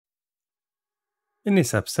In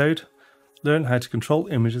this episode, learn how to control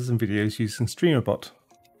images and videos using Streamlabs,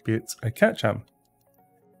 be it a cat jam,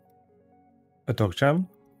 a dog jam,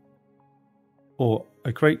 or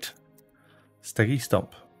a great steggy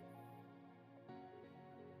stomp.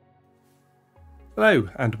 Hello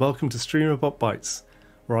and welcome to Streamlabs Bytes,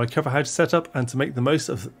 where I cover how to set up and to make the most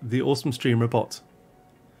of the awesome Streamlabs.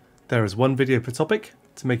 There is one video per topic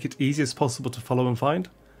to make it easy as possible to follow and find.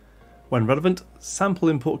 When relevant, sample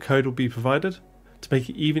import code will be provided to make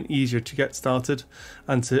it even easier to get started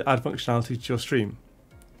and to add functionality to your stream.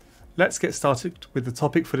 Let's get started with the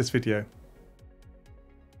topic for this video.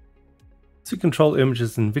 To control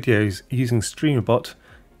images and videos using Streamlabs,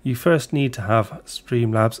 you first need to have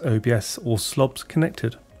Streamlabs OBS or SLOBS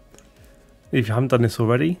connected. If you haven't done this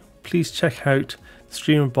already, please check out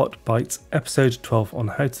Streamlabs Bytes episode 12 on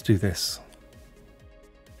how to do this.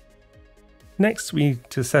 Next, we need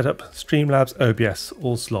to set up Streamlabs OBS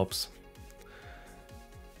or SLOBS.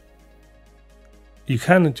 You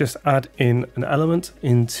can just add in an element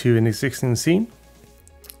into an existing scene,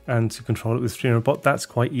 and to control it with Streamlabs, that's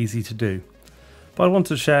quite easy to do. But I want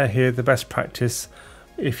to share here the best practice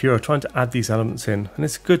if you're trying to add these elements in, and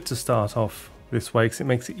it's good to start off this way because it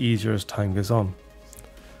makes it easier as time goes on.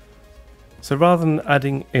 So rather than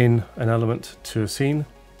adding in an element to a scene,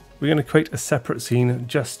 we're going to create a separate scene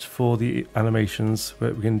just for the animations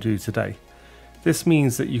that we're going to do today. This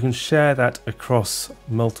means that you can share that across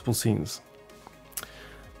multiple scenes.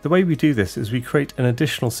 The way we do this is we create an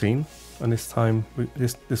additional scene, and this time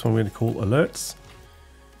this one we're going to call alerts.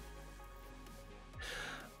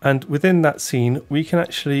 And within that scene, we can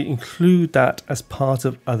actually include that as part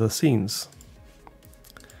of other scenes.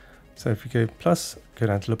 So if we go plus, go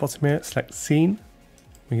down to the bottom here, select scene,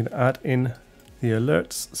 we're going to add in the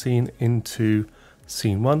alerts scene into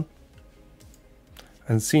scene 1.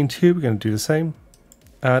 And scene 2, we're going to do the same,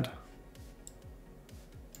 add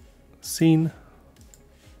scene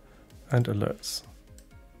and alerts.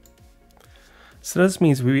 So this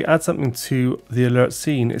means if we add something to the alert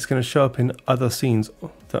scene, it's going to show up in other scenes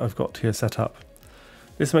that I've got here set up.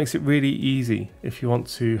 This makes it really easy if you want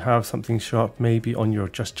to have something show up maybe on your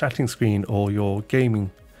just chatting screen or your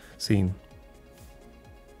gaming scene.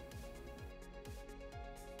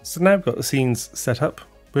 So now I've got the scenes set up,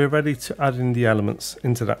 we're ready to add in the elements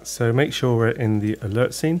into that. So make sure we're in the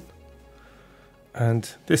alert scene,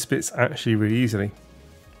 and this bit's actually really easy.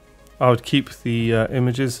 I would keep the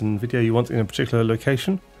images and video you want in a particular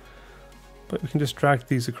location, but we can just drag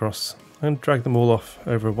these across and drag them all off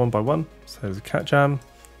over one by one. So there's a cat jam,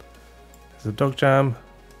 there's a dog jam,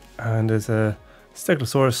 and there's a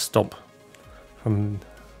Stegosaurus stomp from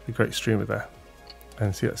the great streamer there.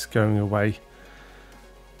 And see that's going away,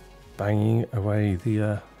 banging away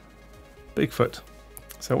the Bigfoot.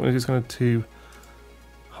 So what we're just going to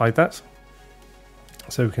hide that,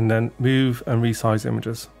 so we can then move and resize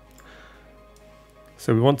images.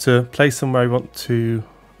 So we want to place them where we want to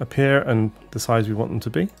appear and the size we want them to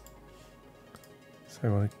be. So we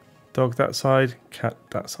want to dog that side, cat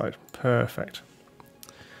that side. Perfect.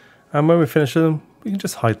 And when we finish them, we can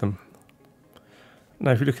just hide them. Now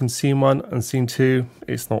if you look in scene 1 and scene 2,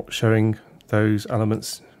 it's not showing those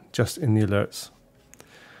elements just in the alerts.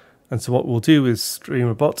 And so what we'll do with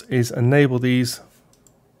Streamlabs is enable these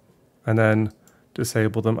and then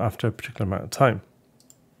disable them after a particular amount of time.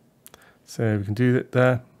 So we can do it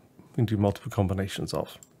there, we can do multiple combinations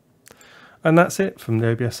of. And that's it from the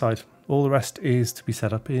OBS side. All the rest is to be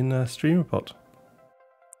set up in Streamlabs.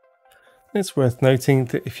 It's worth noting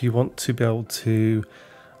that if you want to be able to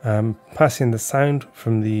pass in the sound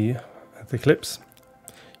from the clips,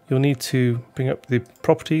 you'll need to bring up the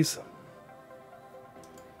properties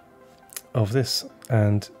of this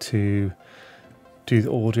and to do the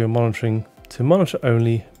audio monitoring to monitor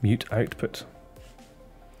only mute output.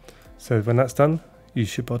 So when that's done, you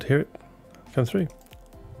should be able to hear it come through.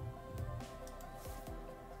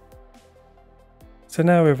 So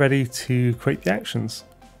now we're ready to create the actions.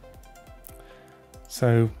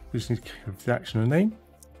 So we just need to give the action a name.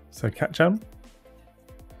 So cat jam.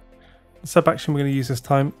 The sub action we're going to use this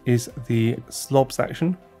time is the SLOBS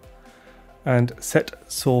action, and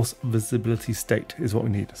set source visibility state is what we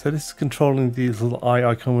need. So this is controlling the little eye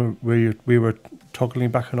icon where we were toggling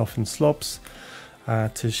back and off in SLOBS.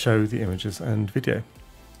 To show the images and video.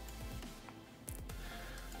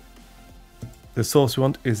 The source we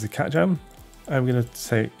want is the cat jam, and we're going to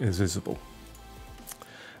say it is visible.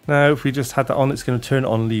 Now if we just had that on, it's going to turn it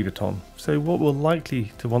on and leave it on. So what we're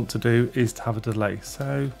likely to want to do is to have a delay.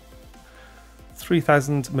 So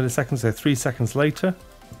 3000 milliseconds, so 3 seconds later,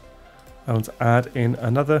 I want to add in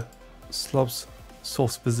another SLOBS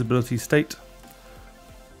source visibility state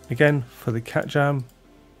again for the cat jam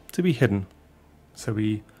to be hidden. So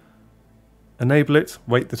we enable it,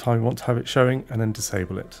 wait the time we want to have it showing, and then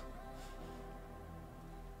disable it.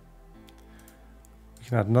 We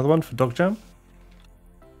can add another one for dog jam.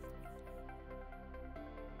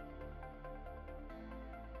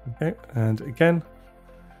 Okay, and again,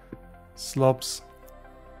 SLOBS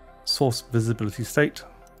source visibility state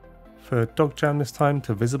for dog jam this time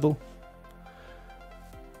to visible.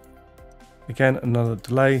 Again, another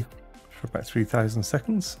delay for about 3000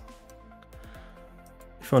 seconds.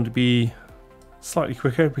 If you want to be slightly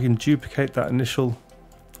quicker, we can duplicate that initial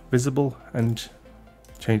visible and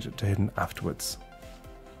change it to hidden afterwards.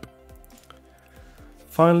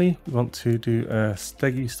 Finally, we want to do a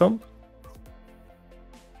steggy stomp.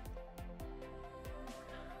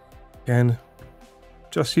 Again,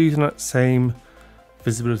 just using that same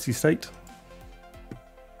visibility state.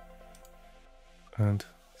 And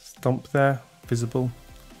stomp there, visible.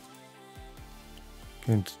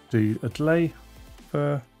 Going to do a delay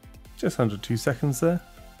for just under 2 seconds there.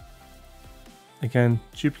 Again,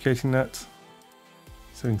 duplicating that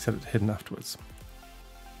so we can set it to hidden afterwards.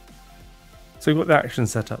 So we've got the action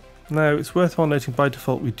set up. Now it's worthwhile noting by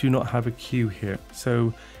default we do not have a queue here.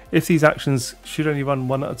 So if these actions should only run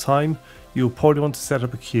one at a time, you'll probably want to set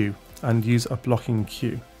up a queue and use a blocking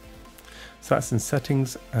queue. So that's in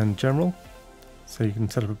settings and general. So you can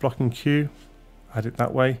set up a blocking queue, add it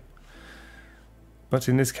that way. But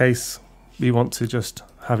in this case, we want to just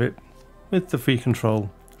have it with the free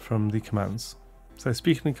control from the commands. So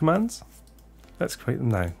speaking of commands, let's create them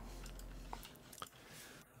now.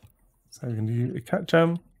 So we're going to do a cat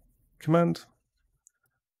jam command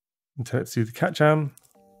and tell it to do the cat jam,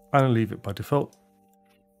 and I'll leave it by default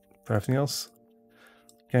for everything else.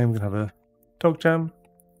 Again, we're going to have a dog jam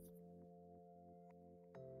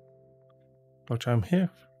here,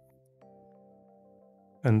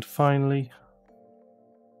 and finally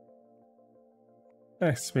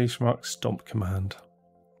exclamation mark stomp command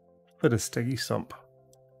for the steggy stomp.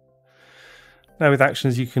 Now with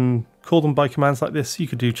actions you can call them by commands like this. You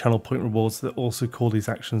could do channel point rewards that also call these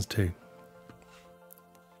actions too.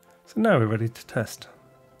 So now we're ready to test.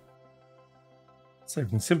 So we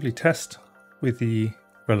can simply test with the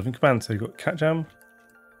relevant command. So you've got cat jam,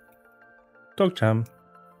 dog jam,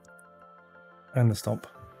 and the stomp.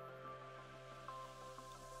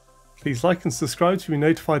 Please like and subscribe to be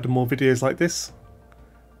notified of more videos like this.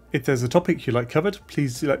 If there's a topic you'd like covered,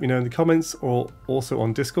 please do let me know in the comments or also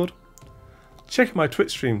on Discord. Check out my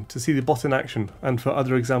Twitch stream to see the bot in action and for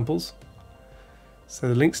other examples. So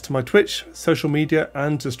the links to my Twitch, social media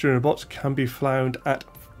and to Streamlabs can be found at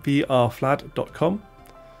vrflad.com.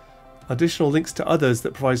 Additional links to others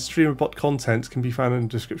that provide Streamlabs content can be found in the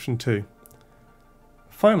description too.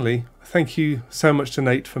 Finally, thank you so much to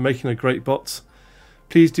Nate for making a great bot.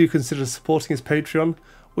 Please do consider supporting his Patreon,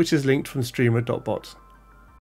 which is linked from streamer.bot.